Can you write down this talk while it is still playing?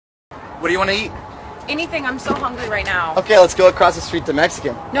What do you want to eat? Anything, I'm so hungry right now. Okay, let's go across the street to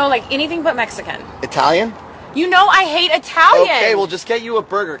Mexican. No, like anything but Mexican. Italian? You know I hate Italian. Okay, we'll just get you a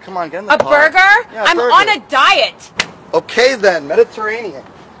burger. Come on, get in the A car. burger? Yeah, I'm burger. on a diet. Okay then, Mediterranean.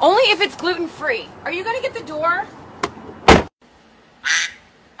 Only if it's gluten-free. Are you gonna get the door?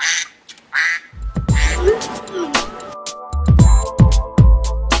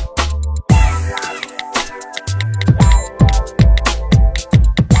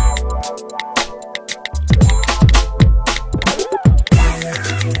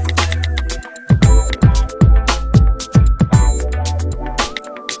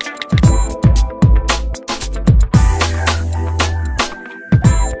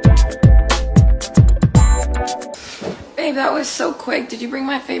 Babe, that was so quick. Did you bring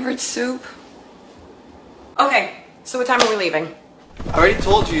my favorite soup? Okay, so what time are we leaving? I already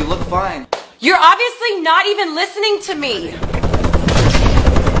told you, you look fine. You're obviously not even listening to me.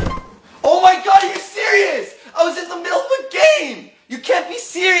 Oh my god, are you serious? I was in the middle of a game! You can't be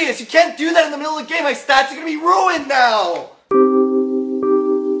serious! You can't do that in the middle of the game! My stats are gonna be ruined now!